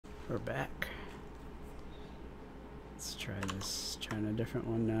We're back. Let's try this. Trying a different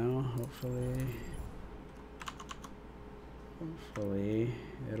one now. Hopefully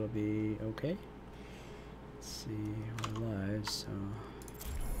it'll be okay. Let's see, we're live, so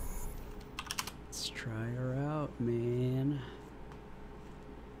let's try her out, man.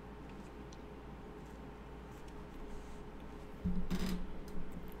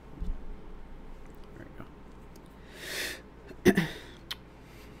 There we go.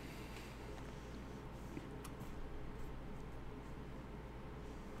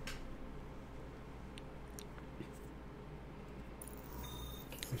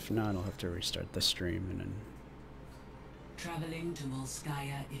 If not, I'll have to restart the stream and then traveling to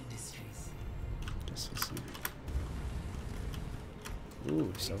Volskaya Industries. just listen.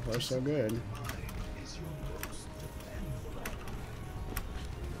 Ooh, so far so good.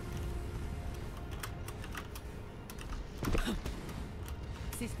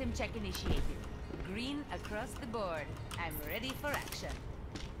 System check initiated. Green across the board. I'm ready for action.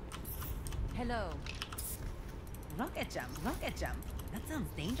 Hello. Rocket jump, rocket jump. That sounds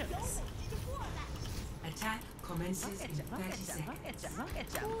dangerous. Attack commences in 30 seconds. Rocket jump, rocket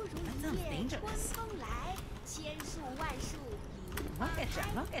jump. That sounds dangerous. Rocket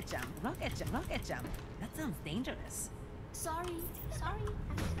jump, rocket jump, rocket jump, rocket jump. That sounds dangerous. Sorry, I'm sorry.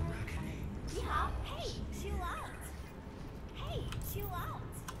 你好 Hey, chill out. Hey, chill out.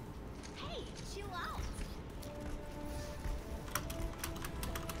 Hey, chill out.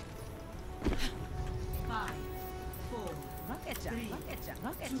 5, 4, Rocket jump, rocket jump,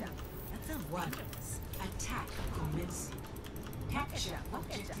 rocket jump. That sounds 1. dangerous. Attack commencing. Rocket Capture jump,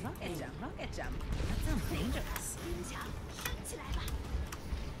 rocket jump, objective rocket A. jump, rocket jump. That sounds dangerous. 兵强，升起来吧。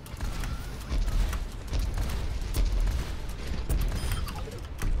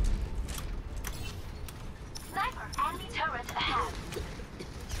 Sniper, enemy turret ahead.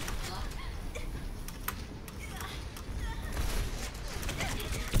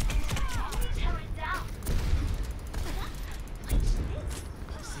 Enemy turret down.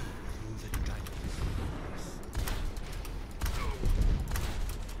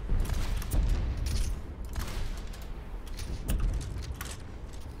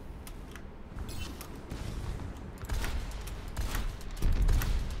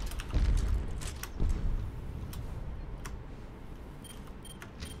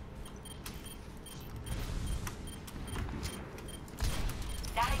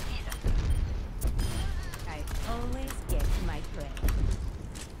 I always get my prey.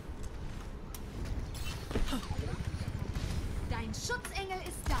 Dein Schutzengel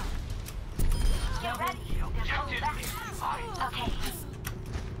ist da. Get ready. They're coming back. Okay.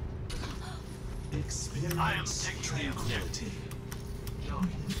 Experience tranquility.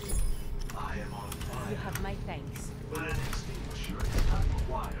 I am on fire. You have my thanks. But an extinguisher is not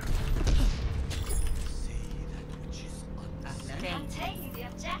required. See that which is unnecessary. I'm taking the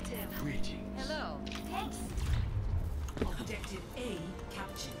objective. Greetings. Hello. Thanks. Objective A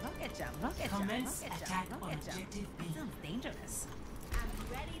captured. Rocket jump, rocket jump, Commence rocket attack jump, on rocket jump. objective B. That sounds dangerous. I'm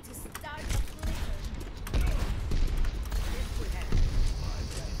ready to start the flicker.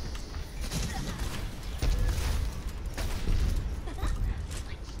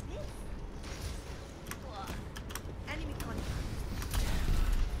 Enemy contact.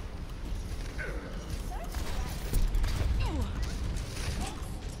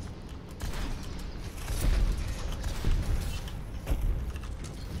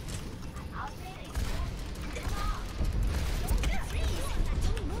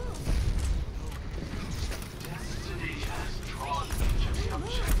 Destiny has drawn me to the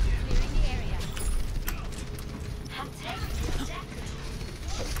objective. Clearing the area. I'm taking the objective.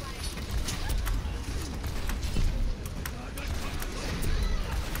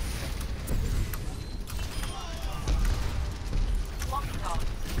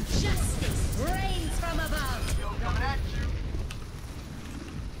 Justice reigns from above. Coming at you.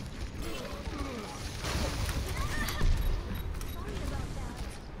 Sorry about that.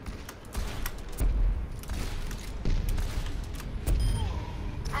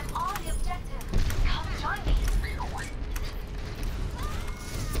 I'm on the objective. Come join me.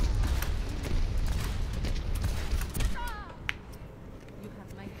 You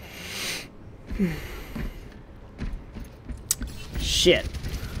have my thanks. Shit.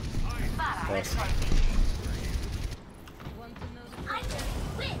 Close. Want to know the I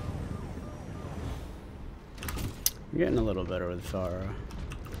will win. I'm getting a little better with Farah.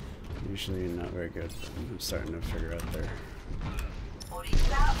 Usually not very good, but I'm starting to figure out there.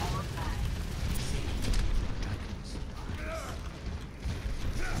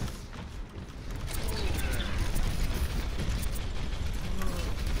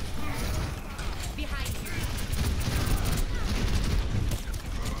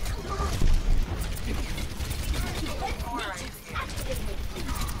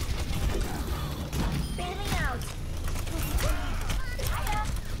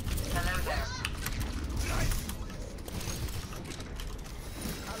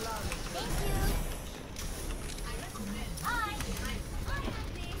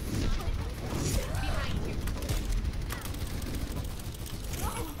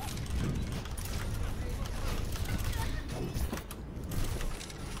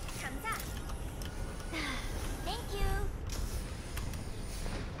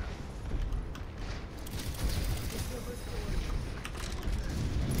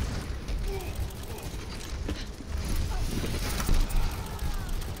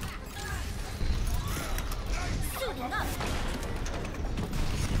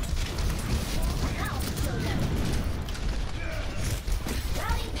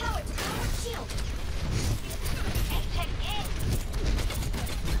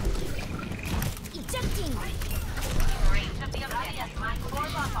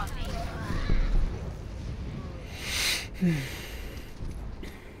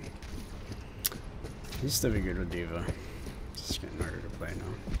 Used to be good with Diva. Just getting harder to play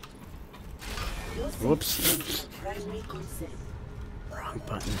now. Whoops. Wrong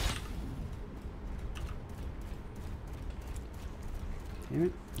button. Damn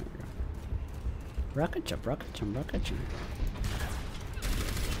it. There we go. Rocket jump, rocket jump, rocket jump.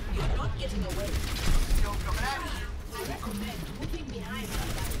 You're not getting away. I recommend moving behind the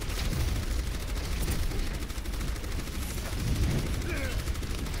line.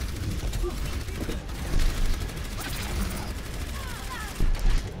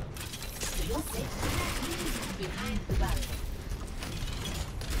 Stay safe. Behind the barrier.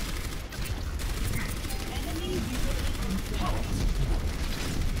 Enemy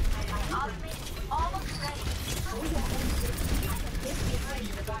almost ready. Get behind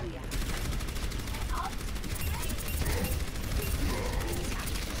the barrier.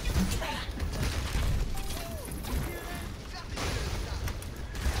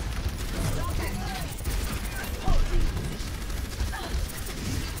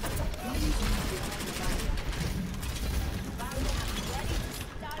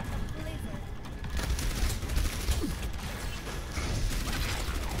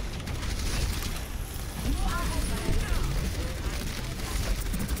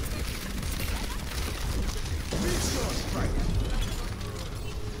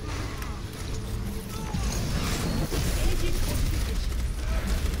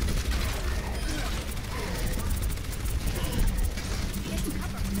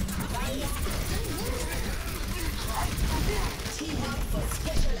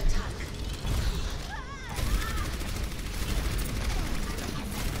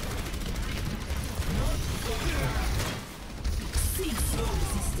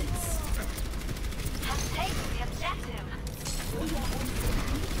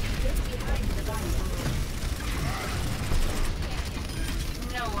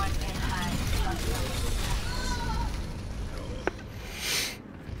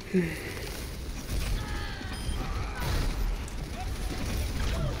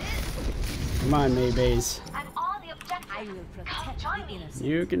 Come on, Maybays. I'm on the objective. I will Come protect join the me. innocent.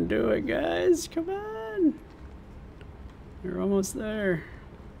 You can do it, guys. Come on. You're almost there.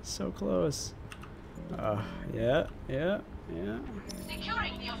 So close. Yeah.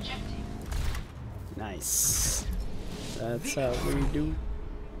 Securing the objective. Nice. That's how we do.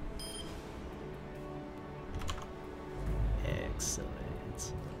 Excellent.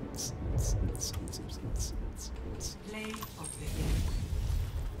 Play of the game.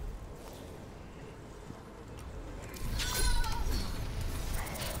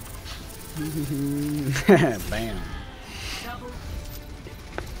 Bam. Double.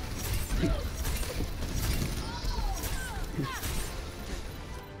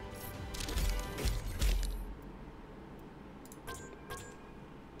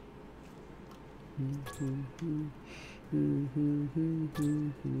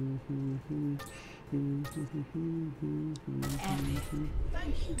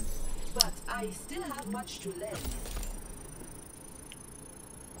 Thank you, but I still have much to learn.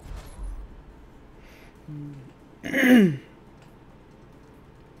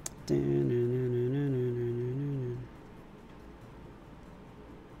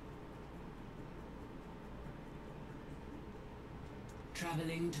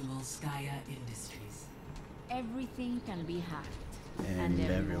 Traveling to Volskaya Industries. Everything can be hacked. And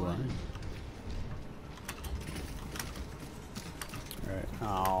everyone. Alright.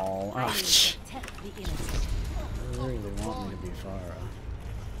 Oh, I will ouch. protect the innocent. They really want me to be Farah.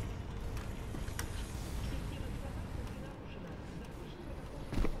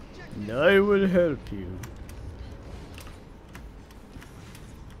 And I will help you.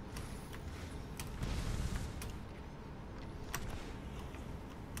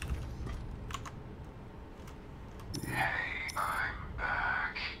 I'm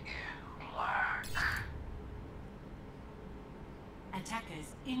back in black. Attackers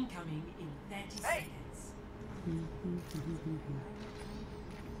incoming in 30 seconds.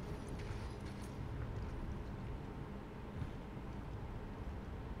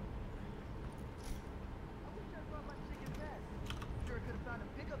 Sure could have found a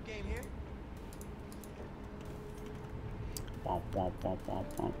pickup game here. Womp womp womp womp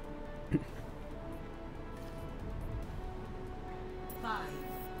womp. 5,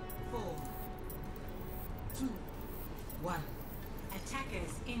 4, 2, 1.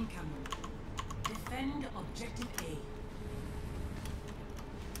 Attackers incoming. Defend objective A.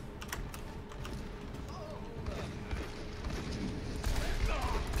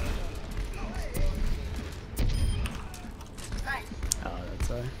 Oh, that's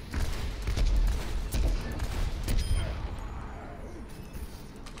why.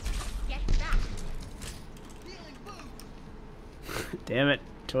 Damn it,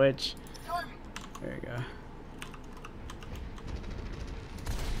 Twitch. There you go.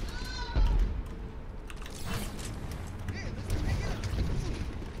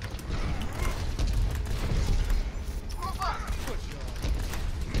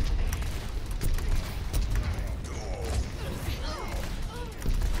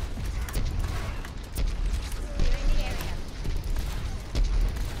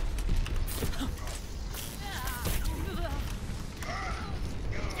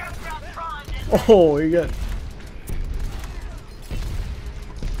 Oh, you got.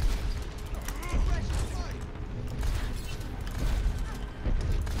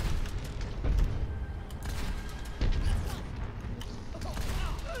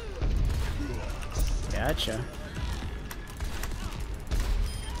 Gotcha.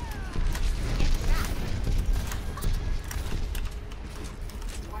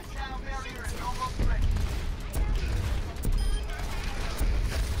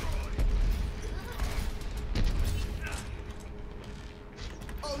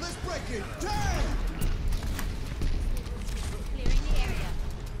 Oh, let's break it down! Clearing the area.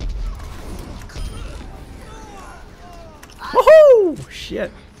 Woohoo!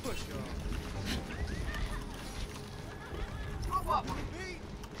 Shit.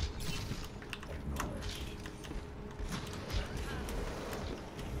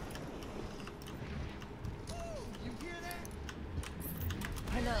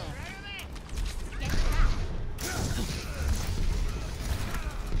 Hello.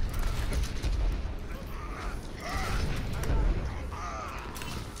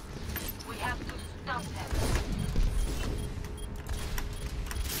 We have to stop them.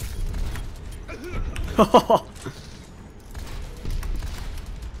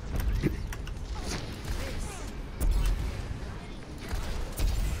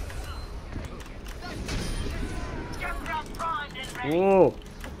 Get that primed and ready. Whoa.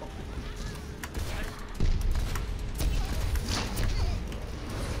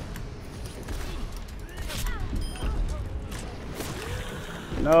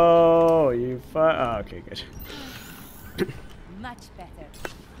 No, you oh, okay, good. Much better.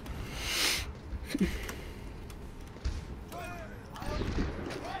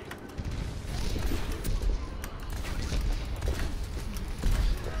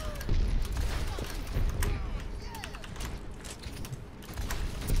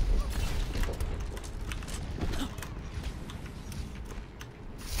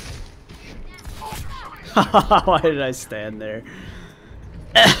 Why did I stand there?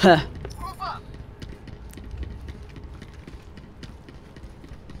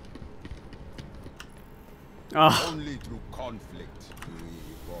 Oh, Only through conflict do we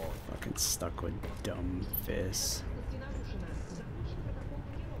evolve. fucking stuck with dumb fists.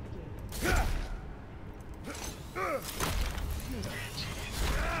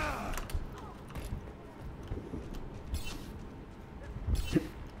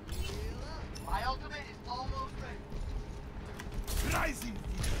 My ultimate is almost ready. Rising!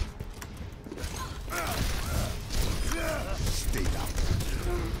 Stay down.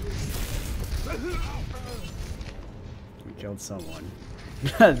 We killed someone.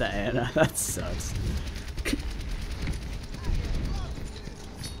 The Anna, that sucks.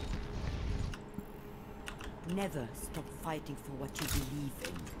 Never stop fighting for what you believe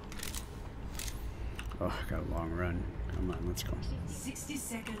in. Oh, I got a long run. Come on, let's go. 60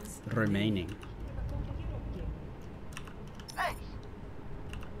 seconds. Remaining. Thanks.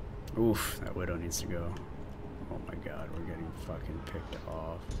 Oof, that widow needs to go. Oh my god, we're getting fucking picked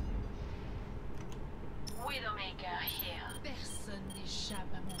off. Widowmaker here. Personne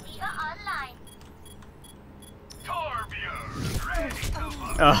n'échappe à mon regard. Online. Torbjörn, ready to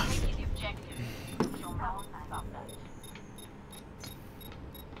move. Ugh. Taking the objective. Your round, I love that.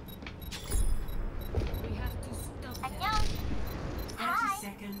 We have to stop them. 안녕. 30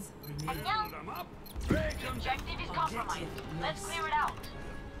 seconds remaining. 안녕. The objective is compromised. Let's clear it out.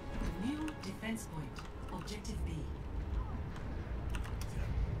 New defense point. Objective B.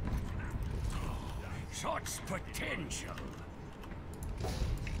 Such potential.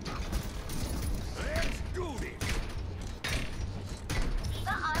 Let's do this.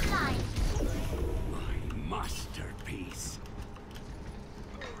 The online. My masterpiece.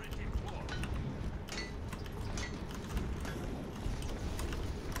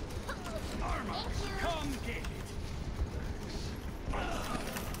 Armor, come get it.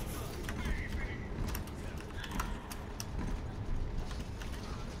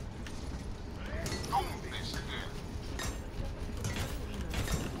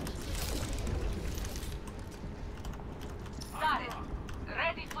 Got it.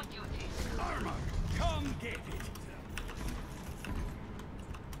 Ready for duty. Armor, come get it.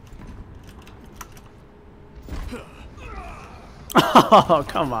 Oh,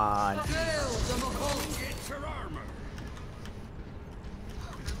 come on.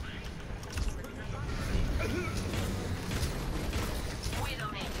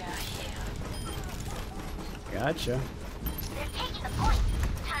 Gotcha. They're taking the point.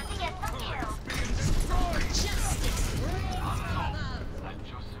 Time to get some kills.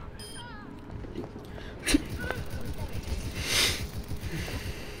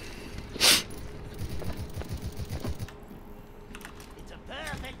 It's a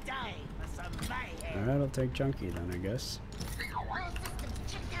perfect day for some mayhem. Alright, I'll take Junkie then, I guess. All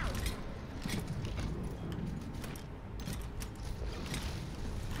systems checked out.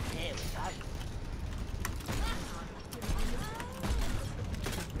 Here we go.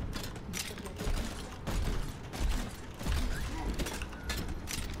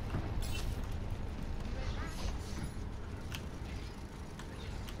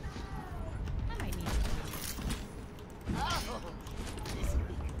 I might need Oh, this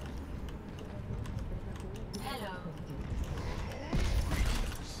week. Hello.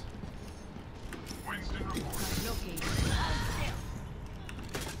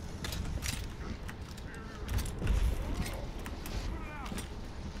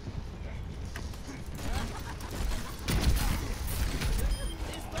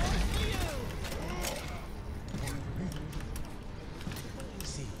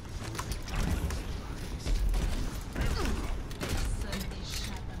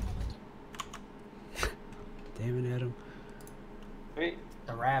 Damn it, Adam. Wait,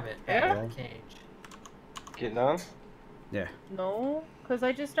 The rabbit Yeah? in the cage. getting on? Yeah. No, because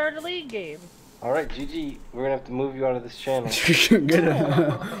I just started a league game. Alright, GG, we're gonna have to move you out of this channel. Good.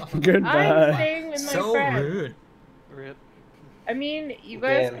 I'm Goodbye. staying with my So friend. rude. Rip. I mean, you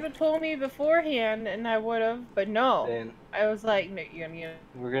guys Dan. could have told me beforehand, and I would have, but no. Dan, I was like, no, you're gonna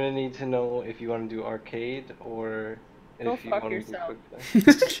we're gonna need to know if you want to do arcade or Go if you fuck want to yourself. do quick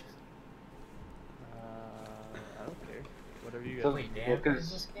play. I don't care. Whatever you guys. So, Wait, Dan well, plays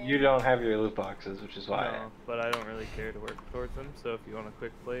 'cause this game? you don't have your loot boxes, which is why. No, but I don't really care to work towards them. So if you want a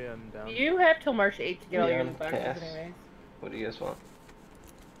quick play, I'm down. You have till March 8th to get all Yeah, your loot boxes pass. anyways. What do you guys want?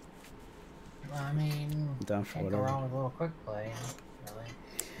 I mean, Down for can't go whatever. wrong with a little quick play. Really.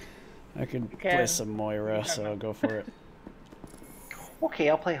 I could Okay. play some Moira, so I'll go for it. Okay,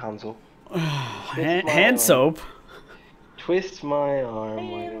 I'll play Hanzo. Hand soap. Twist my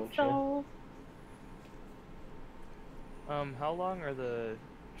arm, why And don't you? so, How long are the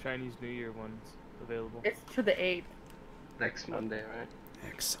Chinese New Year ones available? it's to the 8th. Next Monday, right?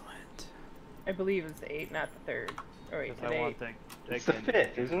 Excellent. I believe it's the 8th, not the 3rd. Or wait, Because the I want 8th. that. It's the Genji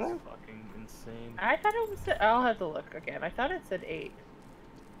 5th, is isn't it? Fucking insane. I thought it was. I'll have to look again. I thought it said 8.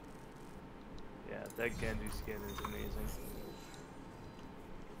 Yeah, that Genji skin is amazing.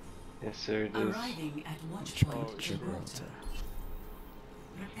 Yes, sir, it is. Arriving at watch point Oh, Gibraltar.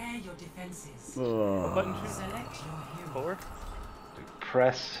 Prepare your defenses. What button Ugh. should Select your hero. 4?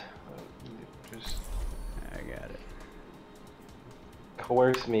 Press. Just I got it.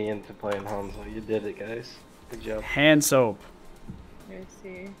 coerce me into playing Hanzo. You did it, guys. Good job. Hand soap. Let me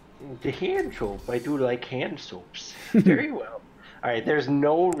see. The hand soap. I do like hand soaps. Very well. Alright, there's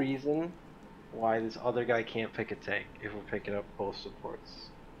no reason why this other guy can't pick a tank if we're picking up both supports.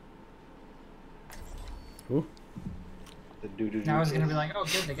 Who? The doo-doo-doo. I was gonna be like, oh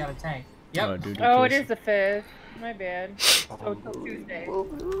good, they got a tank. Yep. Oh, dude. Oh, it is the 5th. My bad. Oh, till Tuesday.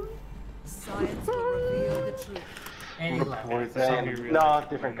 Science will reveal the truth. And he left. Report So- that. You realize No, you're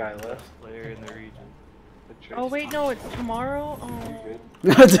different the guy best left. Player in the region. Oh, wait, no, it's tomorrow? Oh.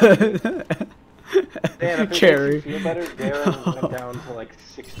 Dan, if it Carrie. makes you feel better, Darren went down to like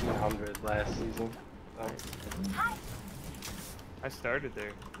 1600 last season. I started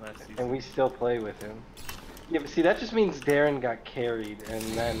there last season. And we still play with him. Yeah, but see, that just means Darren got carried, and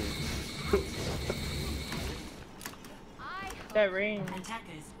then... That ring.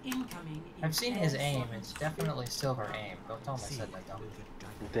 Attackers incoming. in I've seen 10 his aim. seconds. It's definitely silver aim. Don't tell him I said that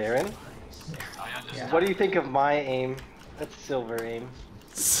though. Darren? Yeah. What do you think of my aim? That's silver aim.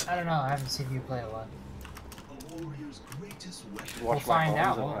 I don't know. I haven't seen you play a lot. A warrior's greatest weapon. Watch my find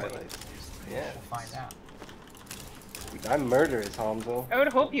out, Hanzo won't we? highlights. Yeah, We'll find out. I'm murderous, Hanzo. I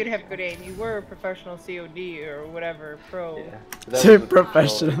would hope you'd have good aim. You were a professional COD or whatever, pro. Yeah. That was with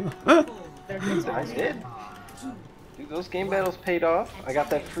Professional. There's I did. Dude, those game battles paid off. I got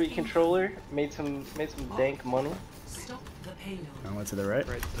that free controller. Made some dank money. Stop the payload. I went to the right.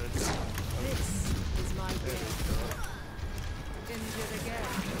 Right side. This is my day. Injured again.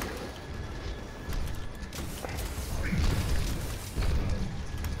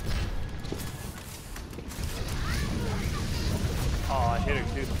 Oh, I hit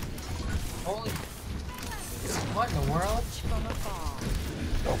her too. Holy. What in the world? From afar.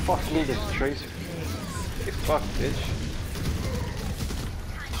 Oh fuck me, this Tracer. Get fucked, bitch.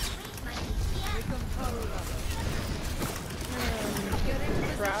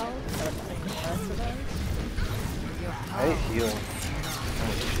 Proud. I hate healing.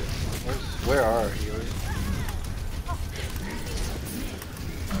 Oh shit. Where are our healers?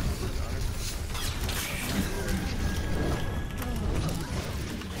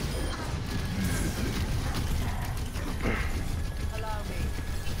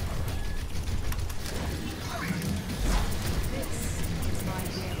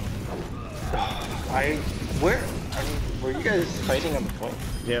 Were you guys fighting on the point?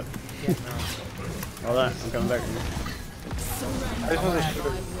 Yep. Hold on, I'm coming back. I just wasn't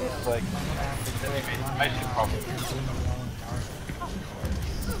sure, like, I should probably.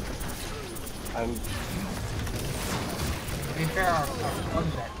 To be fair, our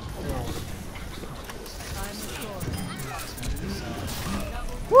one's at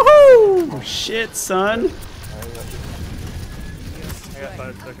Woohoo! Shit, son. I got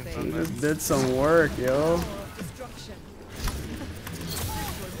 5 seconds on You this. just did some work, yo.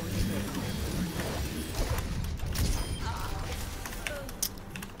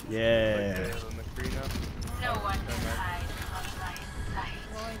 Yeah. No one can hide from my sight.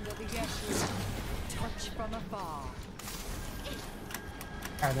 Touch from afar.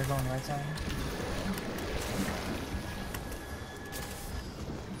 Alright, they're going right side.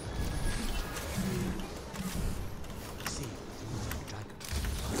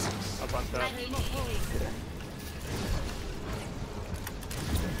 Up on top.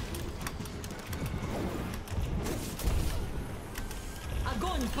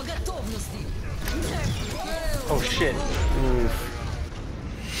 Oh shit. Oof.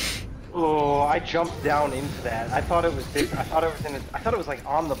 Oh, I jumped down into that. I thought it was big. I thought it was in it. I thought it was like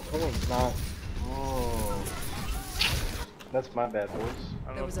on the point, not. Oh. That's my bad, boys.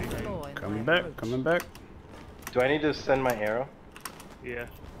 There was a flaw in Coming my back, coming back. Do I need to send my arrow? Yeah.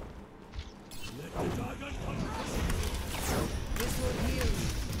 This will heal you.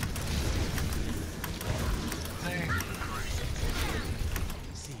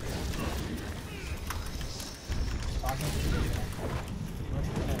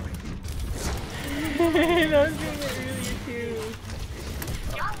 That was doing it really too.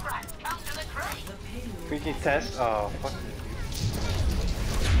 Freaking test? Oh, fuck.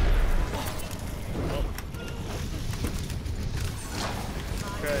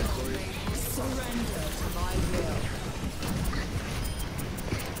 Okay, boys. Surrender to my will.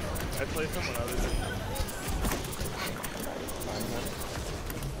 I play someone other than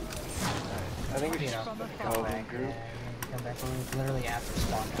I think we You should know, go come back. group. Come back. We're literally after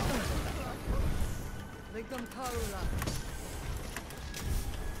spawn now. Victim Karula.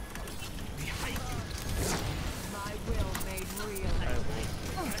 My will made real.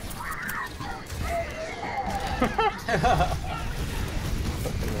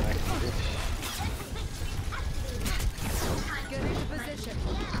 Get into position.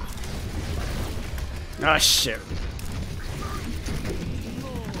 Ah, shit.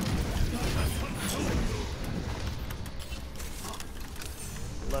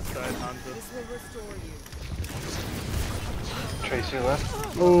 left side, Hanzo. This will restore you. Tracer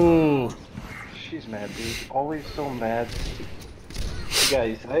left. Ooh. She's mad, dude. Always so mad.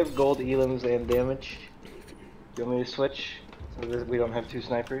 Guys, I have gold elims and damage. You want me to switch so that we don't have two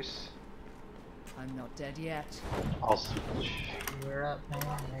snipers? I'm not dead yet. I'll switch. You're up, man.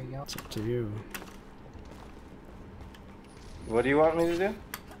 There you go. It's up to you. What do you want me to do?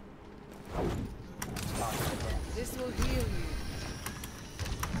 This will heal you.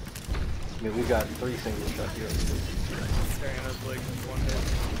 I mean, we got 3 single shot heroes. Staring at us like one hit.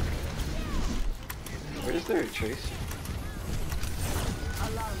 Where is there a trace?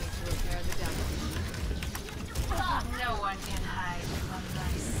 Allow me to repair the damage. No one can hide from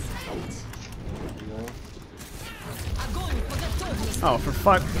my sight. Oh, for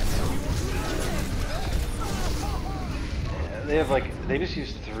fuck. Yeah, they have like, they just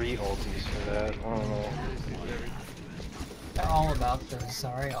use 3 ultis for that. I don't know. They're all about those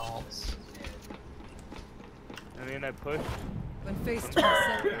sorry alts. I mean, I pushed. When faced with a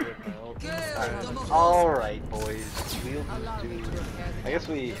with my ult. Alright, boys. We'll Allow me do. to repair the I guess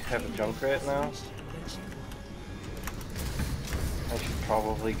we have a Junkrat now. I should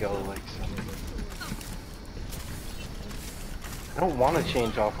probably go like some. I don't want to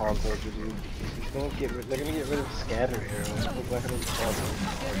change off on Torture, dude. They're gonna get rid of scatter arrows. We're not gonna be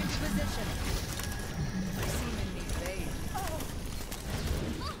Get into position. My seamen need aid.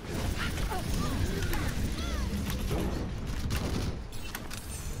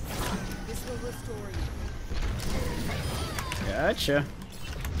 This will restore you. Gotcha.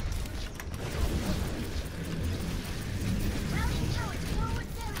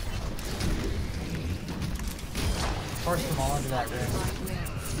 forced them all into that room.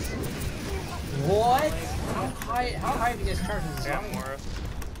 What? How high do you guys charge the Yeah, Zarya? Mora.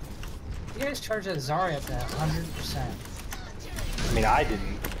 You guys charge that Zarya up to 100%. I mean, I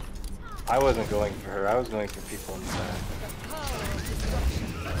didn't. I wasn't going for her. I was going for people in the back.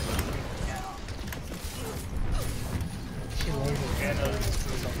 She lasered. Anna.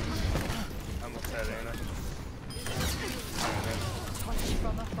 I'm upset, Anna.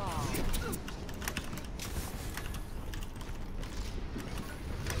 From afar.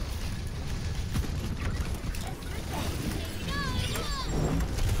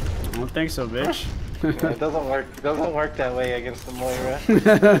 I don't think so, bitch. Yeah, it doesn't work. It doesn't work that way against the Moira.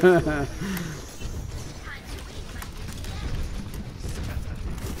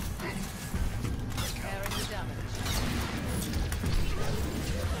 Carrying the damage.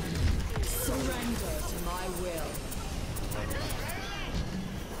 Surrender to my will.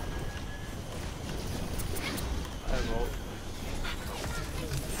 I have ult.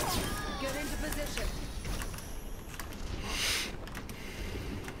 Get into position.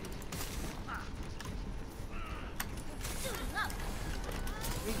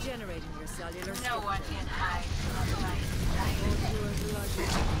 Regenerating your cellular No one can hide from my sight.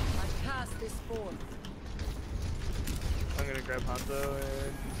 I cast this forth. I'm gonna grab Hanzo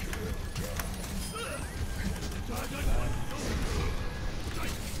and.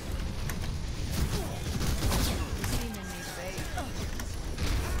 Seemingly vague.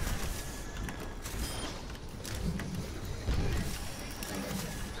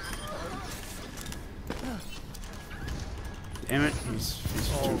 Damn it, he's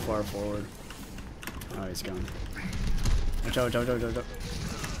too far forward. Oh, he's gone. Watch out, watch out, watch out, watch out.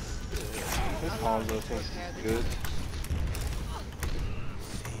 This Hanzo thinks he's good.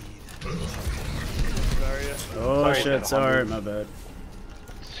 Zarya. Oh Sorry, shit, that sorry, Hanzo. my bad.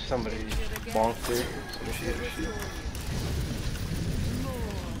 Somebody bonked her. Some shit.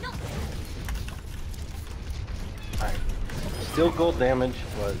 Alright. Still gold damage,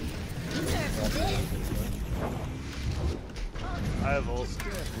 but I have ult.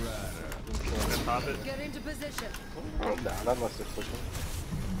 I'm gonna pop it. Get into position. oh, nah, not unless they're pushing.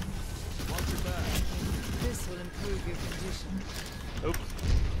 This will improve your condition. Oops.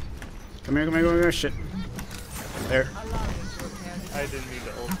 Come here, come here, come here, shit. There. Allow me to repair the I didn't mean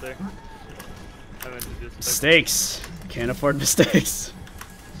to ult there. I meant to just. Mistakes. Can't afford mistakes.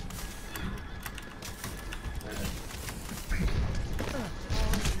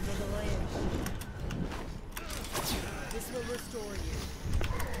 This will restore you.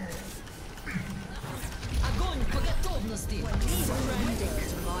 Surrender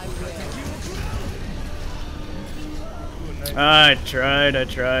to my will. I tried,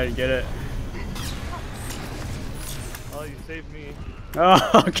 get it. Oh, you saved me.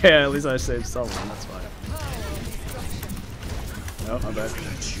 Oh, okay, at least I saved someone, that's fine. Oh, my bad.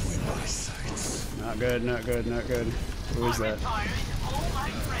 Not good, not good, not good. Who is that?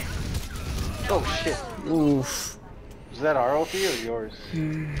 Oh shit. Oof. Was that our ulti or yours?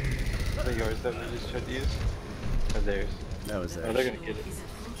 Is that yours that we just tried to use? Or theirs? That was Oh, they're theirs. gonna get it.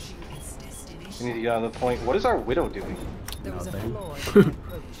 We need to get on the point. What is our Widow doing? There was a Nothing. flaw in your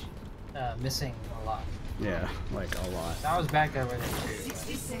approach. Missing a lot. Yeah, like a lot. I was back there with it too.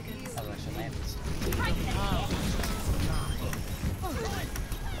 60 seconds. I was actually landing.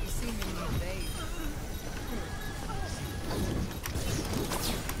 Seemingly vague.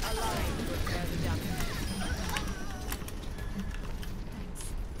 Allow me to repair the damage.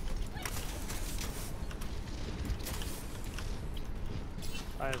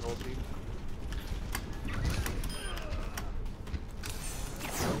 I have ulti.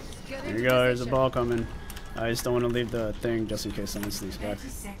 Get There into you go, there's a position. ball coming. I just don't want to leave the thing just in case someone sneaks back. 30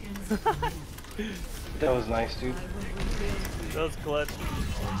 seconds. That was nice, dude. That was clutch.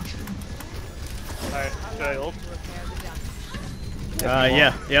 Alright, should I ult? Repair the damage.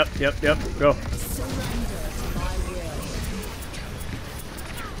 Yeah, yep, go. Surrender to my will.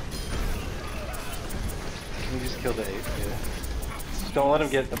 Can you just kill the 8? Yeah. Just don't let him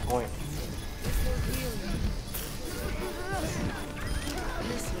get the point. This will heal you.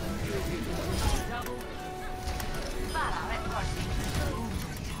 This will improve your condition. Double.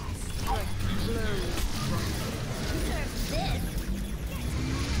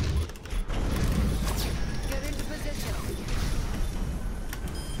 Get into position.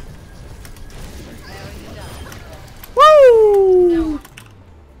 Bearing you down. Woo!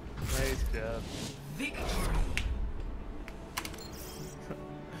 Nice job.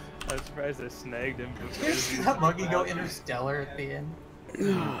 I'm surprised I snagged him. Did that monkey go interstellar at the end?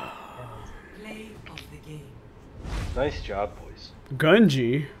 Play of the game. Nice job, boys.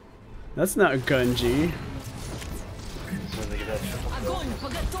 Gunji? That's not Gunji.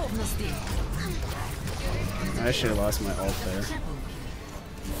 I should have lost my ult there.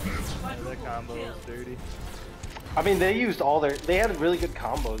 That combo is dirty. I mean, they used all their. They had really good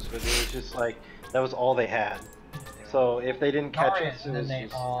combos, but it was just like that was all they had. So if they didn't catch us, it And then was they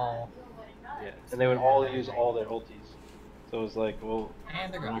just, all. yeah, and they would all use all their ultis. So it was like, well,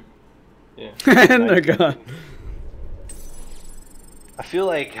 And they're gone. yeah. And they're gone. I feel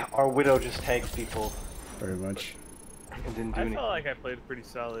like our Widow just tags people Pretty much. and didn't do I anything. felt like I played a pretty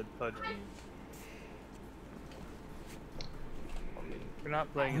solid Pudge game. We're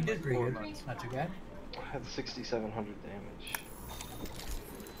not playing We in did like pretty 4 good. months. Not too bad. I had 6,700 damage.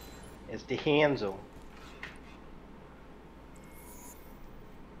 It's the Hanzo.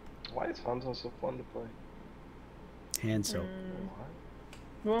 Why is Hanzo so fun to play? Hand soap. What?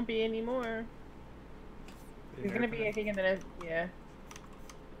 It won't be anymore. He's gonna be, I think, in the next, yeah.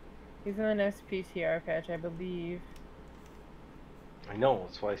 He's in the next PTR patch, I believe. I know,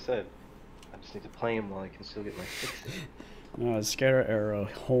 that's why I said. I just need to play him while I can still get my fixes. No, it's Scatter Arrow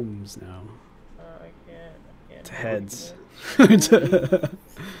homes now. Oh, I can't. To heads.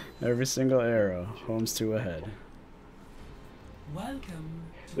 Every single arrow homes to a head. Welcome.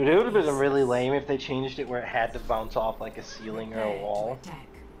 Dude, it would have been really lame if they changed it where it had to bounce off like a ceiling or a wall.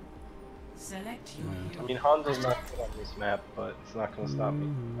 Select your I mean, Hanzo's not good on this map, but it's not going to stop me.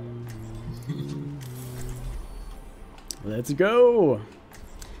 Let's go!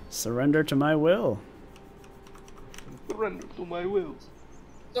 Surrender to my will. Surrender to my will.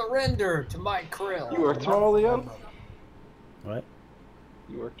 Surrender to my krill. You work tomorrow, Leon? What?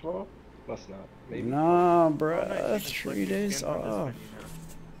 You work tomorrow? Must not. Maybe. Nah, Oh, bruh. nice. You can 3 select your days skin from this off. menu now.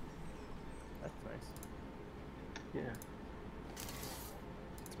 That's nice. Yeah.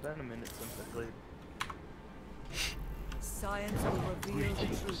 It's been a minute since I played. Science will reveal the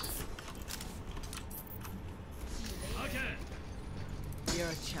truth. You're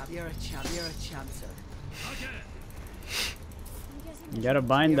a champ, you're a champ, you're a champ, sir. You gotta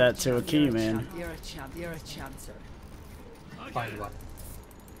bind that to a key, man. You're a champ, you're a champ, sir. Find what?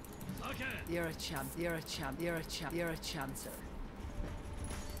 You're a champ, you're a champ, you're a champ, you're a champ, sir.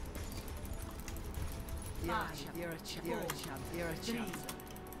 You're a champ, you're a champ, you're a champ, you're a champ, sir.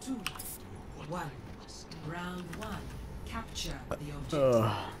 2, 1. Round 1. Capture the objective.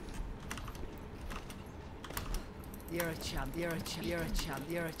 Ugh. You're a champ, you're a champ, you're a champ,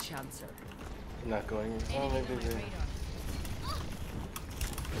 you're a champ, sir. I'm not going. Oh, maybe they.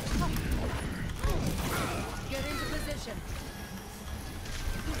 Get into position.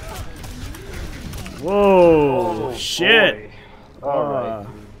 Whoa! Oh, Shit! boy. Alright.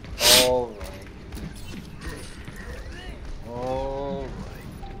 Alright. Alright.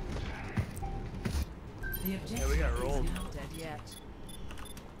 The objective Yeah, we got is rolled. now Dead yet.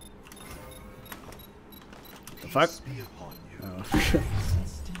 The fuck? Oh.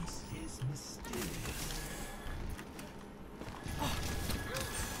 Resistance is mysterious.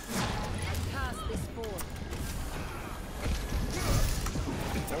 Cast this forth.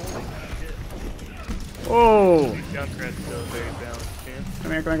 Whoa! Junkrat's still very balanced champ.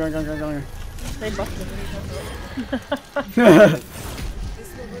 Come here, come here, come here, come here. They busted me. No,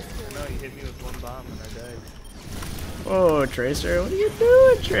 you hit me with one bomb and I died. Whoa, Tracer, what are you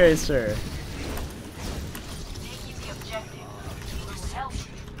doing, Tracer?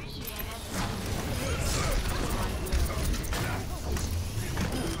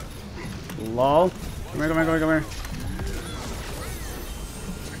 Lol. Come here, come here, come here, come here.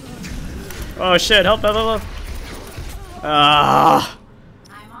 Oh shit, help, help, help, help. Ah!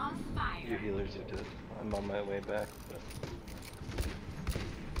 Your healers are dead. I'm on my way back. But...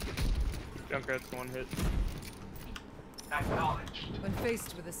 Junkrat's one hit. When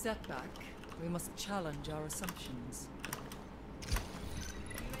faced with a setback, we must challenge our assumptions.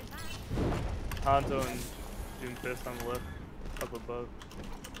 Hanzo and Doomfist on the left, up above.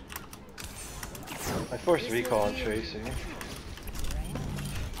 I forced recall on Tracer.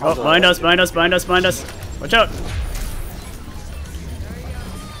 Oh, behind us, behind us, behind us, behind us. Watch out!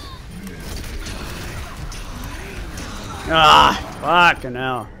 Ah, fucking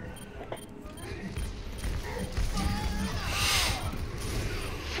hell.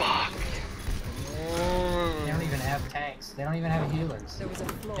 Fuck. They don't even have tanks. They don't even have healers. There was a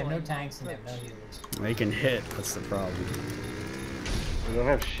flaw. They have no tanks and they have no healers. They can hit, that's the problem. We don't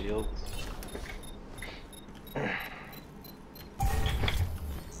have shields.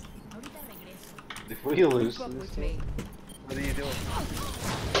 If we lose Come this, with me. what are you doing?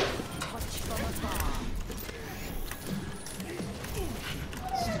 Touch from afar.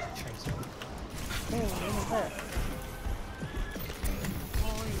 Tracer.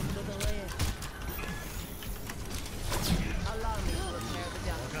 Point to the left. Alarm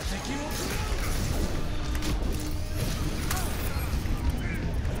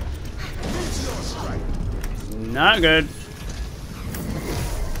Not good.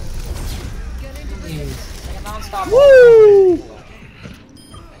 Woo!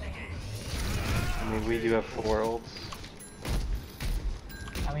 I mean, we do have 4 ults.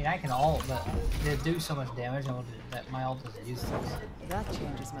 I mean, I can ult, but they do so much damage that my ult is useless. That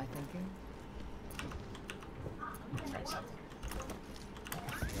changes my thinking. Try something.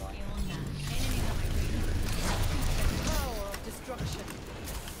 Power of destruction.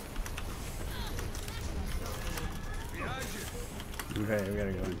 Okay, we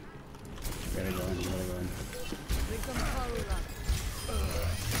gotta go in. We gotta go in. We gotta go in.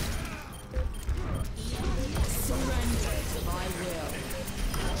 Surrender to my will.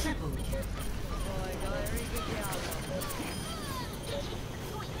 Triple kill.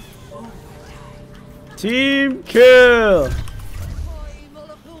 Team kill!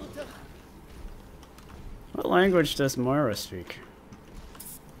 What language does Moira speak?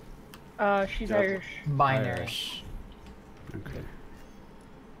 She's Yeah. Irish. Binary. Irish. Okay.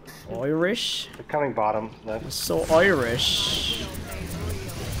 Irish? They're coming bottom left. So Irish.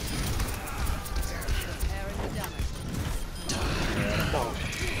 Oh.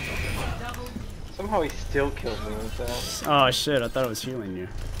 Somehow he still killed me with that. Oh shit, I thought it was healing you.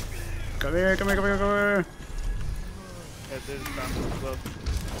 Come here, come here, come here, come here. Yeah, there's bounce above.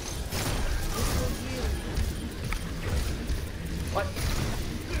 What?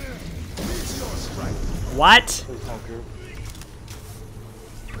 What? Please don't group.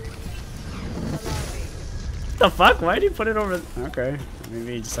 The fuck? Why did you put it over? Okay,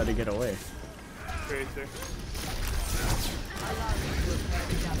 maybe he just had to get away. Tracer.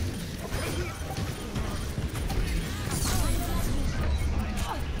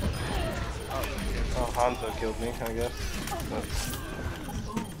 Oh, Hanzo killed me, I guess.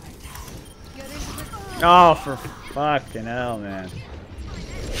 Oh, for fucking hell, man.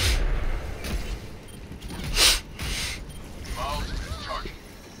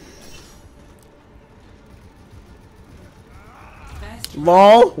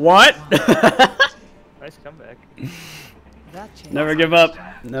 LOL, what? Nice comeback. Never give up,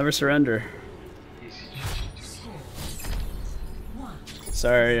 never surrender.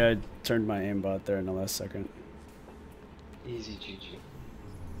 Sorry, I turned my aimbot there in the last second. Easy GG.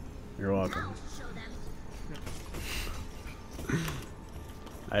 You're welcome.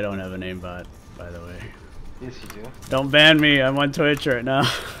 I don't have an aimbot, by the way. Yes, you do. Don't ban me, I'm on Twitch right now.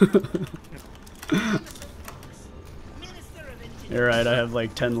 You're right, I have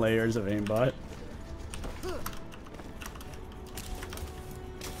like 10 layers of aimbot.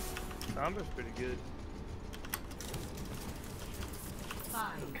 Combo's pretty good.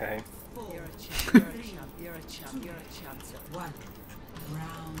 Okay. You're a champ, you're a champ, you're a champ, you're a champ, sir. One.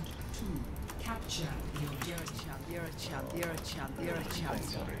 Round 2. Capture the You're a champ, you're a champ, you're a champ, you're a champ,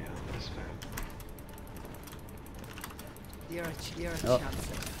 sir. You're a Oh. champ,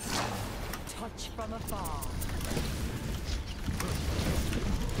 sir. Touch from afar.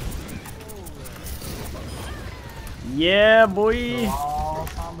 Yeah, boy! Oh,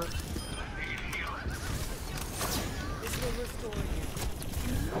 combo. This will restore you.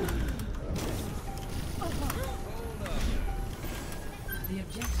 The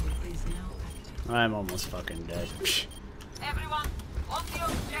objective is now active. I'm almost fucking dead. Everyone, on the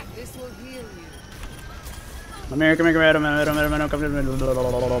objective. This will heal you. Come here, come here, come here, come here, come here, come here.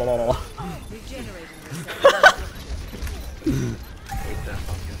 Regenerating yourself. Hate that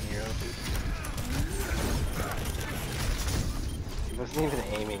fucking hero, dude. He wasn't even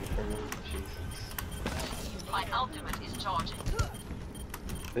aiming for me, Jesus. My ultimate is charging.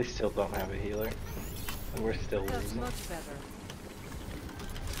 They still don't have a healer. And we're still That's losing. much better.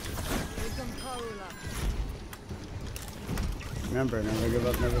 Remember, never give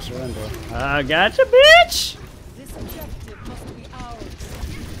up, never surrender. I gotcha, bitch! This objective must be ours.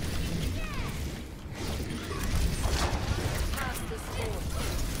 Pass this forward.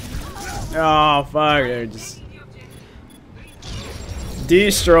 Oh, fuck, they're just...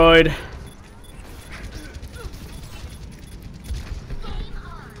 destroyed.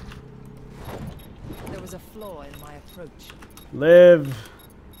 There was a flaw in my approach. Live.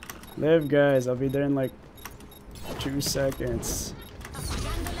 Live, guys. I'll be there in like 2 seconds.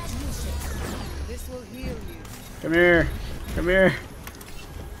 This will heal you. Come here. Come here.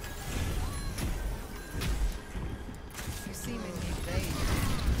 You seem in need of aid.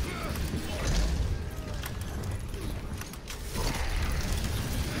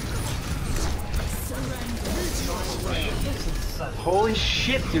 Holy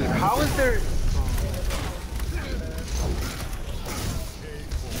shit, dude. How is there...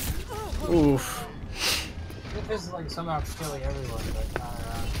 Oof. This is like somehow killing everyone, but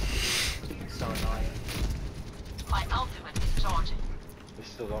it's so annoying. My ultimate is charging. We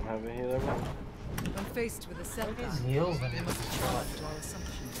still don't have a healer, man. When faced with a setback, These heals when we it was must challenge our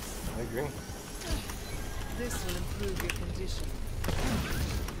assumptions. I agree. This will improve your condition.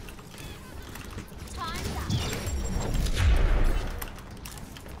 Time's up.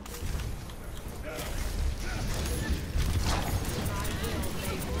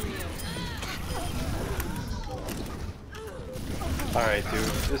 Alright, dude.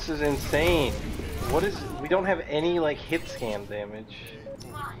 This is insane. What is... We don't have any, like, hit scan damage.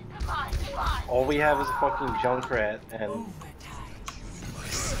 All we have is a fucking Junkrat and...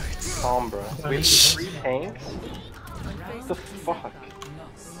 Sombra. We have 3 tanks? What the fuck? We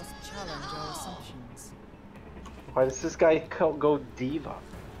must challenge our assumptions. Why does this guy go Diva?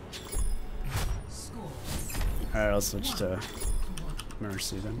 Alright, I'll switch to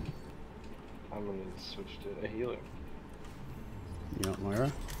Mercy then. I'm gonna switch to a healer. You want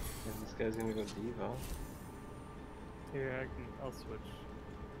Moira? If this guy's gonna go Diva. Here, I'll switch.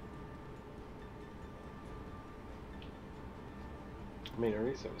 I mean,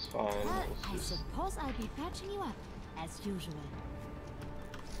 Orisa was fine. Well, It I was just... suppose I'll be patching you up, as usual.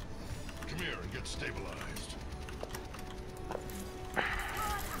 Come here and get stabilized.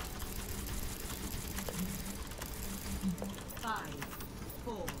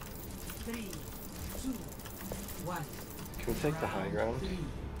 Can we take the high ground?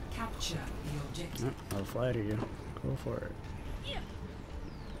 Capture the objective. Yep, I'll fly to you. Go for it.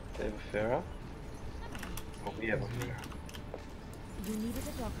 They have a Pharah? Oh, we have a Pharah. You needed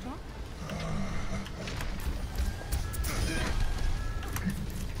a doctor?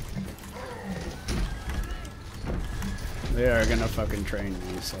 They are gonna fucking train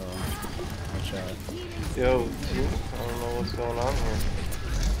me, so watch out. Yo, dude, I don't know what's going on here.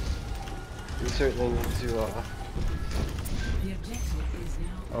 We certainly need to, The objective is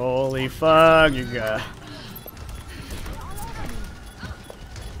now. Holy fuck, you got.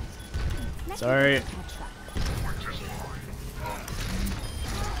 Sorry.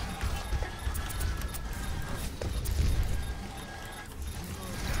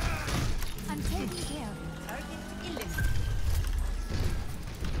 I'm taking care of you. Target eliminated.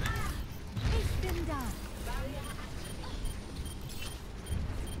 Ich bin da.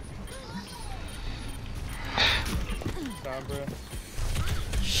 Sombra.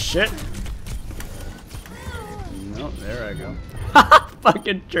 Shit. Nope, there I go.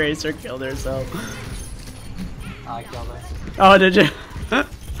 Fucking Tracer killed herself. I killed her. Oh, did you?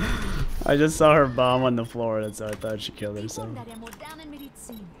 I just saw her bomb on the floor, that's how I thought she killed herself.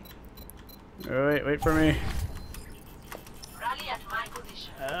 Oh, wait for me. Rally at my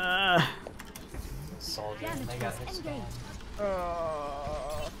position. Soldier, they got hit scan.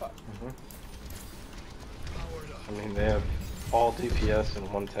 Oh, fuck. I mean, they have all DPS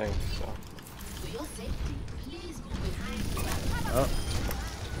and 1 tank, so. For your safety, please move behind. Oh.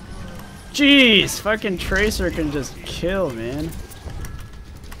 Jeez, fucking Tracer can just kill, man.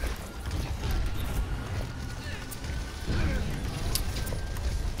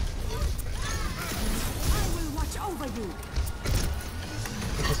 I will watch over you.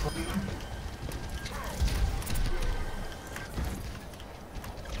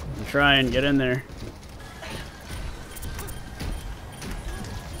 I'm trying, get in there.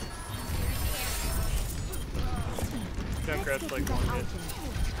 Junkrat's like 1 hit.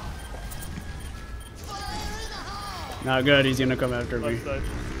 Not good, he's gonna come after me. Left side.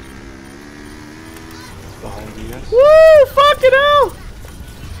 Behind you guys. Woo! Fucking hell!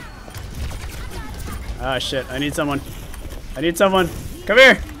 Ah shit, I need someone. I need someone. Come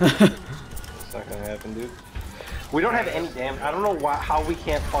here! It's not gonna happen, dude. We don't have any damage. I don't know how we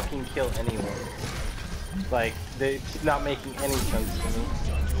can't fucking kill anyone. Like, it's not making any sense to me.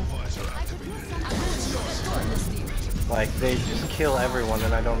 Like, they just kill everyone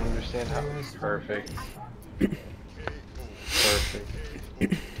and I don't understand how. Perfect. Perfect.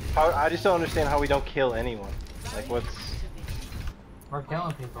 I just don't understand how we don't kill anyone. Like, what's... We're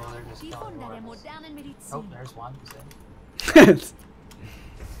killing people, they're just killing dwarves. Oh, there's one.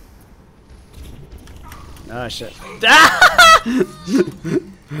 Ah shit.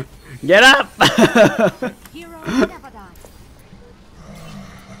 Get up! Hero never die.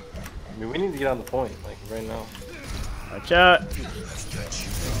 I mean, we need to get on the point, like, right now. Watch out.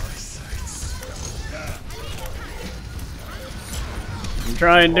 I'm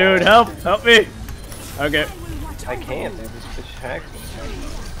trying, dude. Help! Help me! Okay. I can't, dude. This bitch hacked me.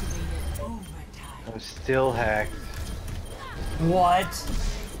 I'm still hacked. What?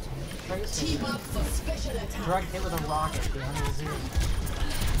 Team up for special attack. Drug hit with a rocket behind the zero.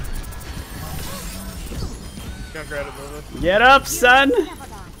 Junkrat above us. Get up, son! Never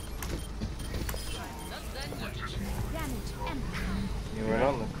die. You were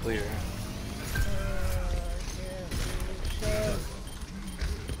on the clear.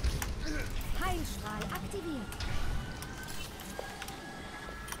 Heilstrahl aktiviert.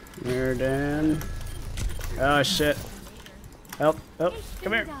 Here, Dan. Oh shit. Help, help.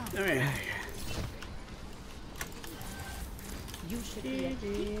 Come here. Come here. You should be at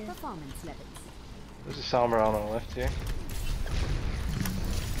peak performance levels. There's a Sombra on the left here.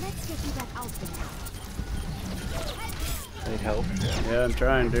 Let's get you back out there. Need help? Yeah, I'm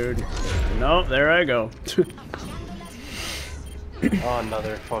trying, dude. Nope, there I go. Oh,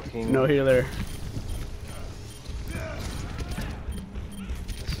 another fucking... No healer.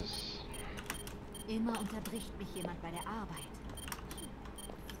 This is... Immer unterbricht mich jemand bei der Arbeit.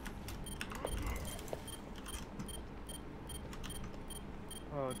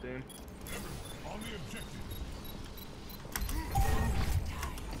 Oh, damn.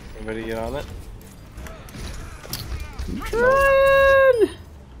 Anybody get on it? Run!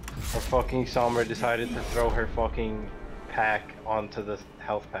 Our fucking Sombra decided to throw her fucking pack onto the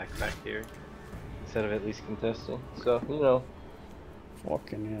health pack back here. Instead of at least contesting. So, you know.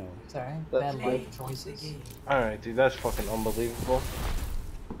 Fucking hell. It's alright. That's Bad life choices. Alright, dude, that's fucking unbelievable.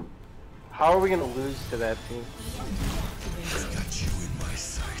 How are we gonna lose to that team? Got you in my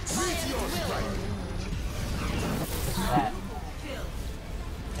sights. That.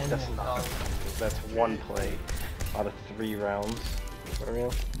 That's not. That's one play out of 3 rounds. For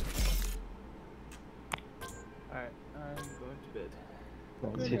real. Alright, I'm going to bed.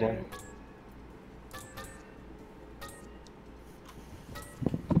 Let's see then.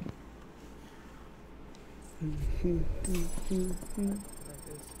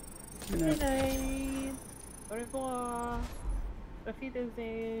 Good night. Au revoir. Auf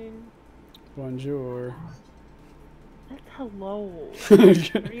Wiedersehen. Bonjour. That's hello.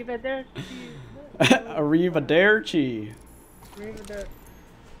 Arrivederci. Arrivederci. Arrivederci.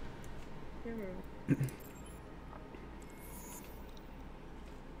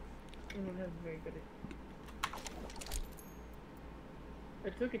 I don't have very good I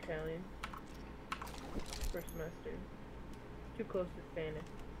took Italian. First semester. Too close to Spanish.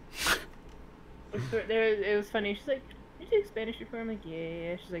 It was funny. She's like, "Did you take Spanish before?" I'm like,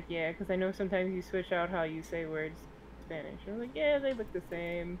 "Yeah." She's like, "Yeah," because I know sometimes you switch out how you say words in Spanish. I was like, "Yeah, they look the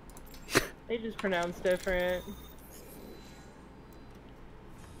same. They just pronounce different."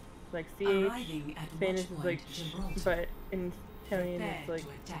 Like CH, Spanish is like sh, but in Italian it's like.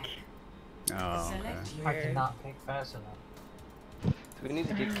 Oh, okay. I did not pick fast enough. Do we need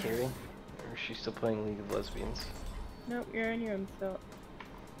to get Carrie? Or is she still playing League of Lesbians? Nope, you're on your own still.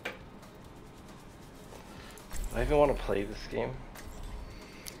 I even want to play this game.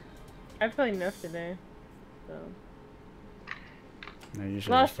 I've played enough today, so. No, you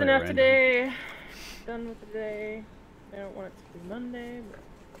should Lost just play enough random. today. Done with the day. I don't want it to be Monday,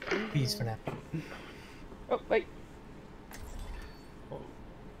 but. Peace for now. Oh, wait.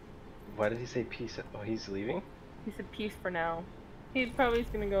 Why did he say peace? Oh, he's leaving? He said peace for now. He probably is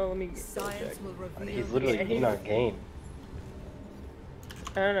gonna go. Let me get Science will reveal. He's literally Yeah, in our game.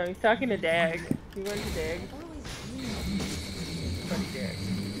 I don't know. He's talking to Dag. He went to Dag.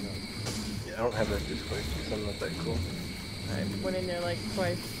 Yeah, I don't have that Discord, so I'm not that cool. I went in there like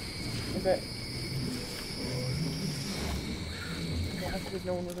twice. I bet. Yeah, because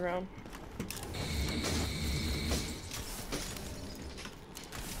no one was around.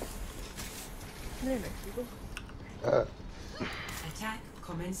 Hey, Mexico. Attack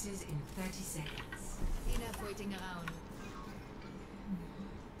commences in 30 seconds. Enough waiting around.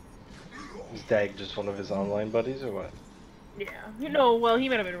 Is Dag just one of his online buddies or what? Yeah, you know, well, he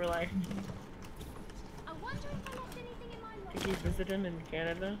might have been real life. I wonder if I left anything in my Did you visit him in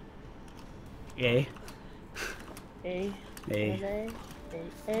Canada? Yay. Hey. Hey.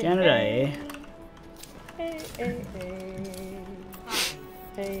 Hey. Canada, eh? Hey, hey, hey.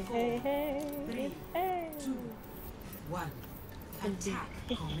 Hey, hey, hey. Three, Hey. 2, 1. Attack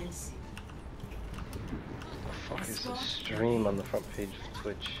commencing. The fuck is this stream on the front page of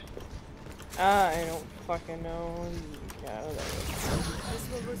Twitch? I don't fucking know. Yeah, This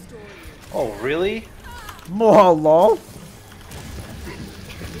will restore you. Oh, really? Oh, lol.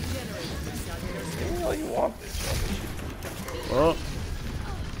 Oh, you want this? Oh.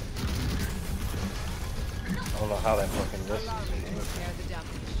 I don't know how that fucking listens. Repair the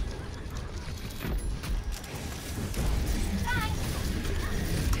damage.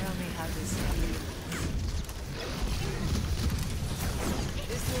 Tell me how this feels.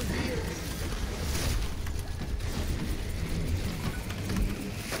 This will heal.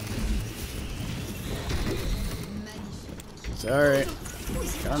 Sorry.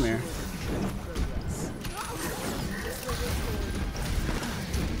 Come here.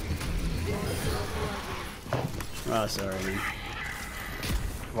 Oh, sorry, man.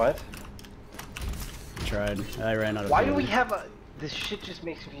 What? Tried. I ran out of Why do food. we have a... This shit just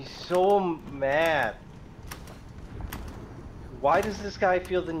makes me so mad. Why does this guy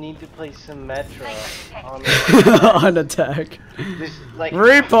feel the need to play Symmetra on on attack? this, like,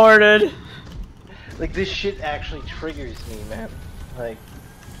 reported. Like, this shit actually triggers me, man. Like...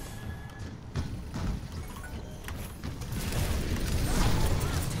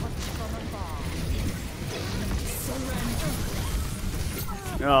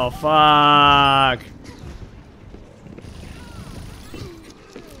 Oh, fuck.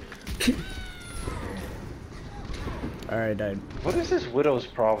 Alright, died. What is this Widow's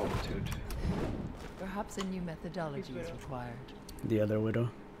problem, dude? Perhaps a new methodology is required. The other Widow.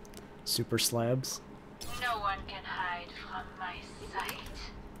 Super slabs. No one can hide from my sight.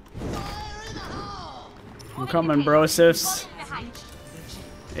 I'm coming, brosifs.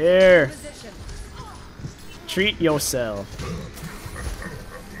 Here. Treat yourself.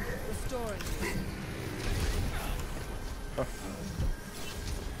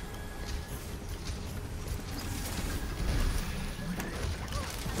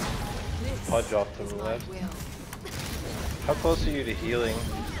 Pudge off to the left. How close are you to healing?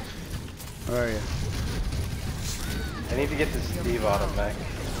 Where are you? I need to get this Steve out of mech.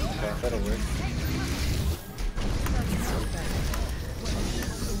 Okay, that'll work.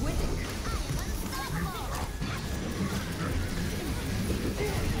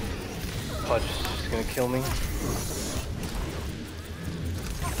 Pudge is just gonna kill me.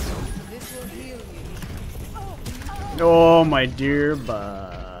 Oh, my dear buddies.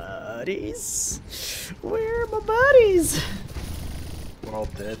 Where are my buddies? We're all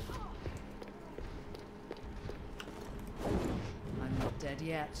dead. I'm not dead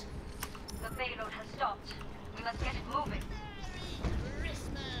yet. The payload has stopped. We must get it moving.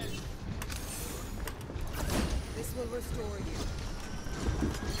 This will restore you.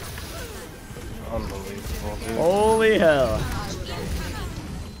 Unbelievable, dude. Holy hell.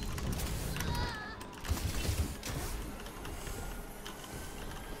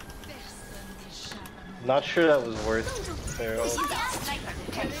 Not sure that was worth Pharaoh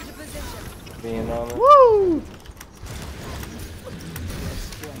being on it. Woo!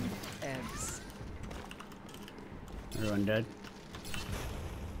 Ebbs. Everyone dead?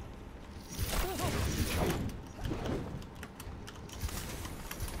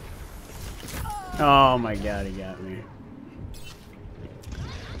 Oh my god, he got me.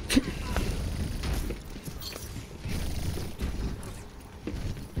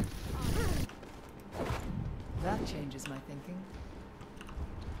 That changes my thinking.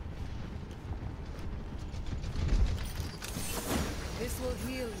 This will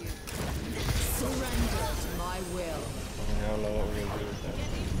heal you. Surrender to my will. I don't know what we're gonna do with that.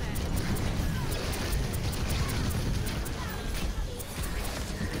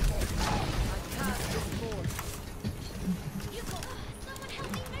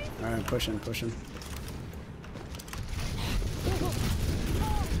 Alright, pushing, pushing.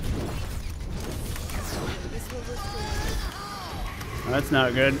 Oh, that's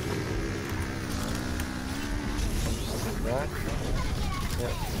not good. Right?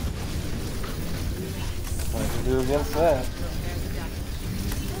 Yeah. What can do against that?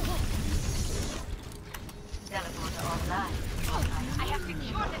 Teleporter online. I have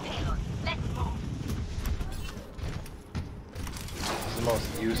secured the payload. Let's move. This is the most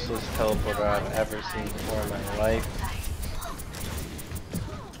useless teleporter I've ever seen before in my life.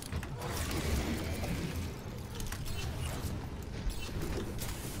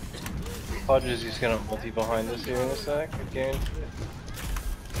 Pudge is just gonna multi behind us here in a sec, I guarantee it.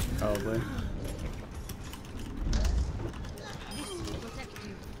 Probably.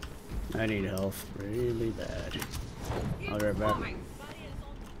 I need health really bad. I'll be right back.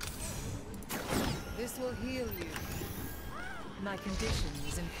 This will heal you. My condition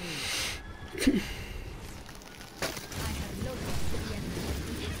is improved.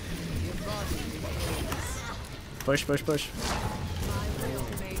 Your body behaves. Push, push, push. My will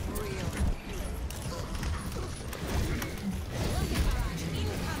made real.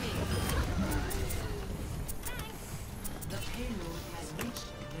 The payload has reached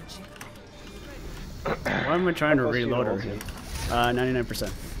the checkpoint. Why am I trying to How close reload to her? your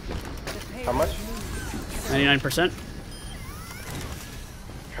 99%. How much? 99%?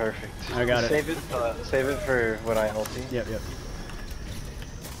 Perfect. I got it. Save it for when I ulti. Yep, yep.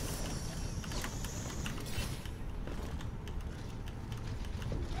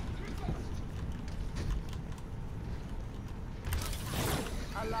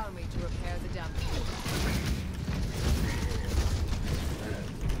 Allow me to repair the damage.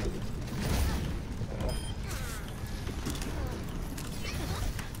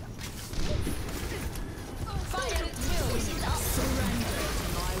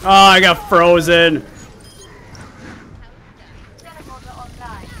 Oh, I got frozen. Teleporter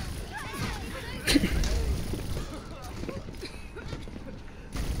online.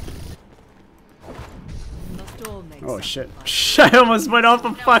 Must all make Oh some shit. I almost went off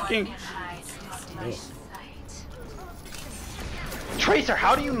a fucking... Tracer,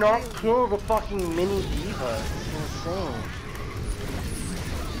 how do you not kill the fucking mini diva? It's insane.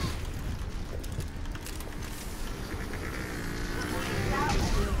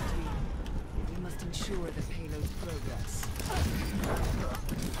 We must ensure the payload's progress.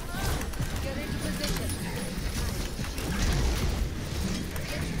 Get into position.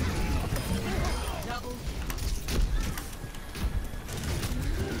 Double.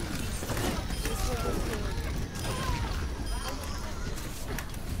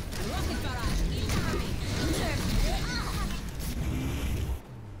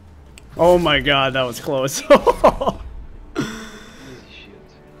 Oh my god, that was close. Easy shit.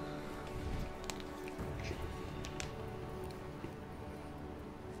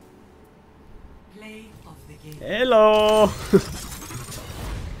 Play of the game. Hello.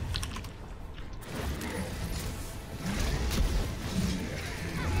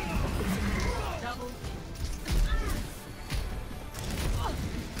 Double.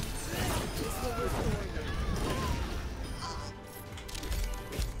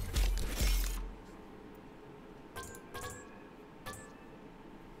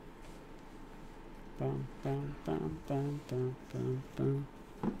 Bum, bum, bum, bum, bum, bum, bum.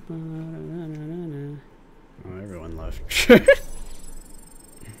 Ba-da-da-da-da-da. Oh, everyone left. What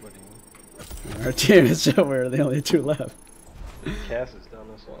do you mean? Our team is so we're the only two left. Cass is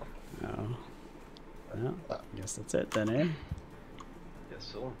done as well. Oh. Well, I guess that's it then, eh? Yes,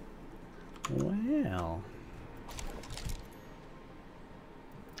 so. Well.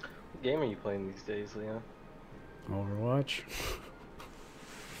 What game are you playing these days, Leon? Overwatch.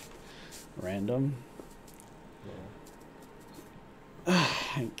 Random. Yeah.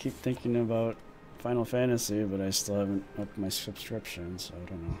 I keep thinking about Final Fantasy, but I still haven't upped my subscription, so I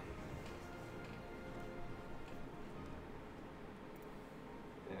don't know.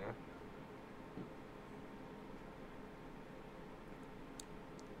 Yeah.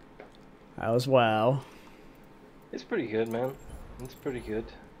 How's WoW? It's pretty good, man. It's pretty good.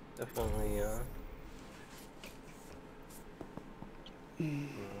 Definitely,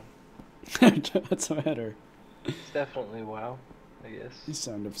 What's the matter? it's definitely WoW, I guess. You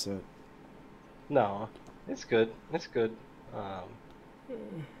sound upset. No, it's good. It's good. I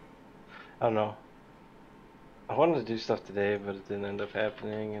don't know. I wanted to do stuff today, but it didn't end up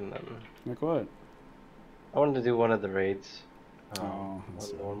happening, and then Like what? I wanted to do one of the raids Oh, on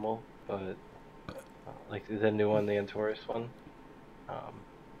that's normal, but like the new one, the Antaurus one. I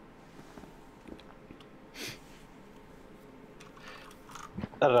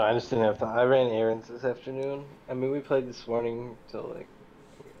don't know, I just didn't have time. I ran errands this afternoon. I mean, we played this morning till like,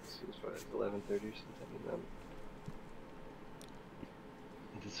 it was probably 11:30 or something, and then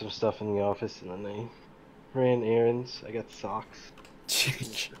did some stuff in the office, and then I ran errands. I got socks,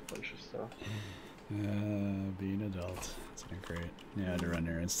 and a bunch of stuff. Being an adult. It's been great. Yeah, I had to run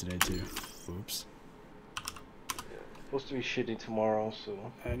errands today too. Oops. Supposed to be shitty tomorrow,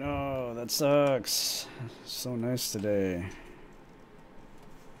 so. I know, that sucks. So nice today.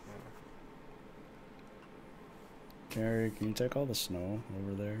 Carrie, can you take all the snow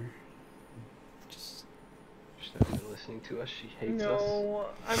over there? Just She's not really listening to us. She hates us. No,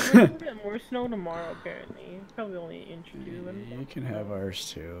 I'm gonna get more snow tomorrow. Apparently, probably only an inch or two. you can have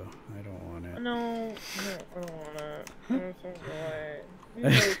ours too. I don't want it. No, I don't want it. I'm so glad. We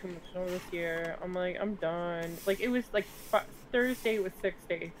had way too much snow this year. I'm like, I'm done. Like it was like Thursday was 6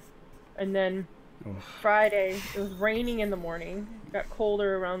 days, and then Friday it was raining in the morning. It got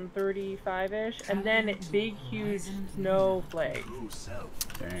colder around 35ish, and then big huge snowflakes.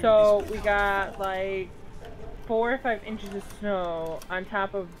 Dang. So we got like 4 or 5 inches of snow on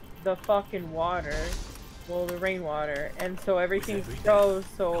top of the fucking water. Well, the rainwater, and so everything goes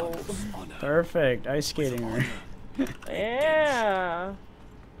so. Perfect. Ice skating. Yeah.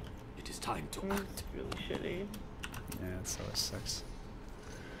 It is time to It's act. really shitty. Yeah, it so sucks.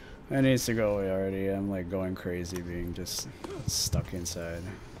 That needs to go away already. I'm like going crazy being just stuck inside.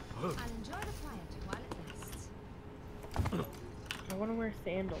 I'll enjoy the quiet while it lasts. I want to wear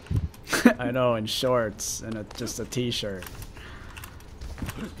sandals. I know, in shorts and just a t-shirt.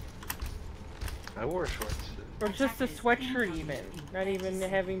 I wore shorts. Or just a sweatshirt even. Not even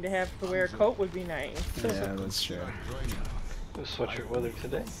having to have to wear a coat would be nice. Yeah, that's true. It was sweatshirt weather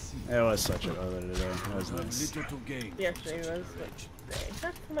today. It was such a weather today. It was nice. Yesterday was today.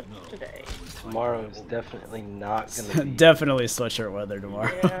 Not so much today. Tomorrow is definitely not gonna be. Definitely sweatshirt weather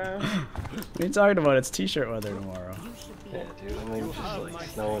tomorrow. Yeah. What are you talking about? It's t-shirt weather tomorrow. Yeah, dude. I mean, just like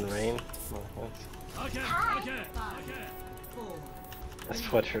snow and rain. Well, that's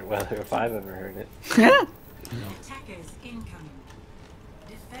sweatshirt weather if I've ever heard it. Attackers incoming.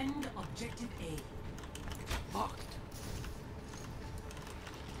 Defend objective A. Locked.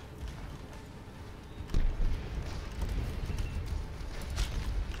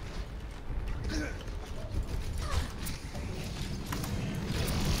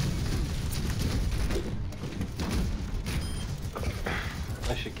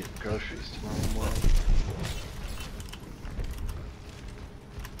 I should get groceries tomorrow morning.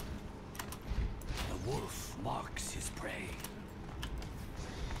 The wolf marks his prey.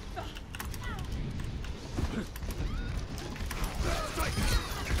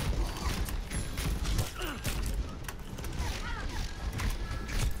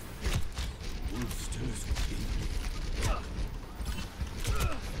 Wolf stirs within me.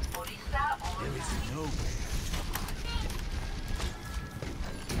 There is no way to hide.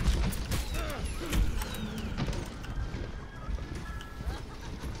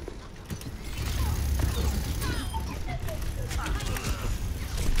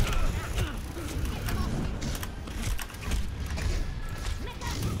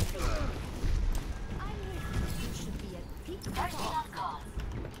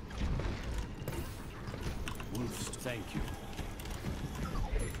 Wolves, thank you.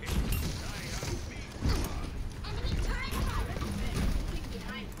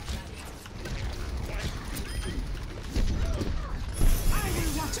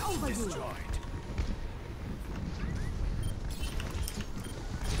 Destroyed.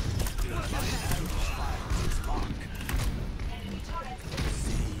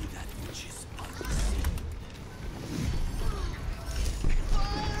 See that which is unseen.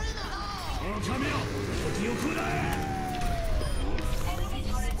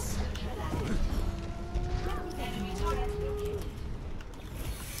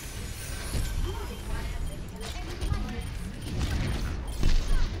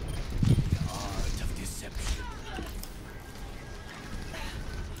 Art of deception.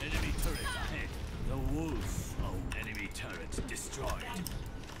 Enemy turret ahead. The wolf. Oh, enemy turret destroyed.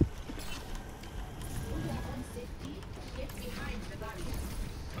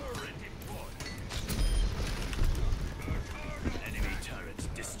 Enemy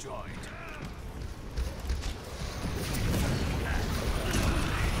turret destroyed.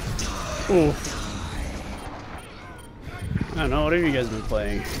 Ooh. I don't know. What have you guys been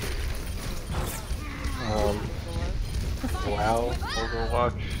playing? WoW,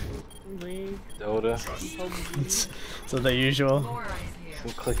 Overwatch, League. Dota, So the usual.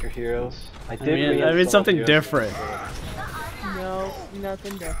 some clicker heroes. I I did. mean reinstall something Gears. different. No,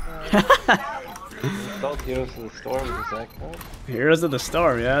 nothing different. Installed Heroes of the Storm. Does that count? Heroes of the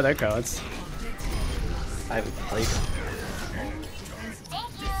Storm, yeah, that counts. I haven't played it.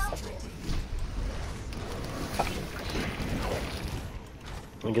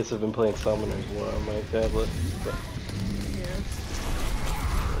 I guess I've been playing Summoners more on my tablet. But Yeah.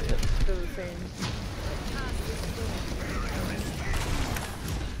 yeah. Still the same.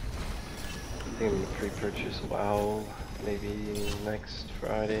 I think I'm gonna pre-purchase WoW maybe next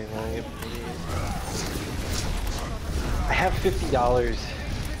Friday when I get paid. I have $50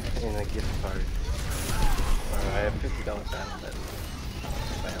 in a gift card. Or I have $50 balance.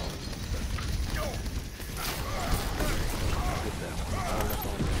 Get that one. I'm not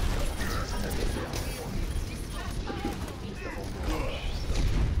going to get the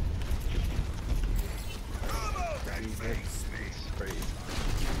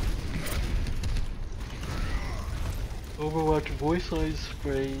Overwatch voice line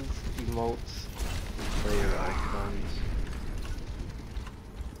sprays, emotes, player icons.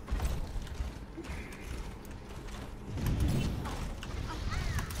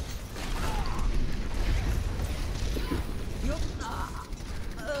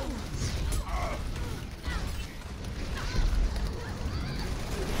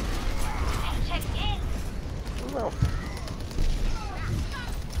 No.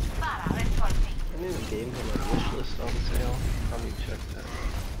 I knew the game had a wish list on sale. Let me check that.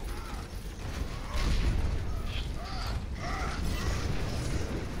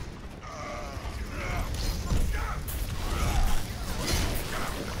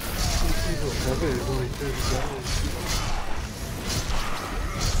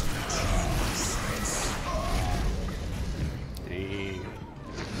 Dang.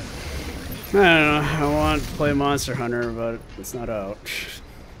 I don't know. I want to play Monster Hunter, but it's not out.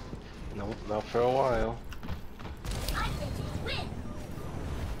 Nope, not for a while.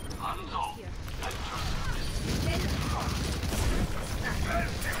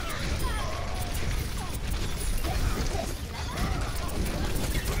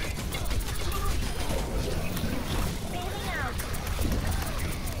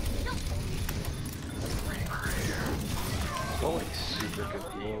 Holy super good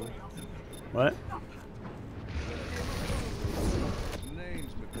game. What?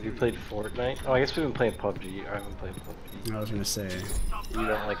 Have you played Fortnite? Oh, I guess we've been playing PUBG. I haven't played PUBG. I was gonna say. You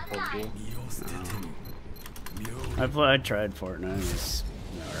don't like PUBG? I tried Fortnite. It's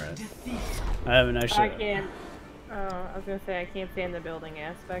alright. I haven't actually. I can't. I was gonna say I can't stand the building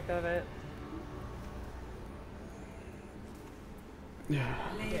aspect of it. Yeah.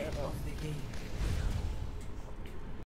 Play of the game.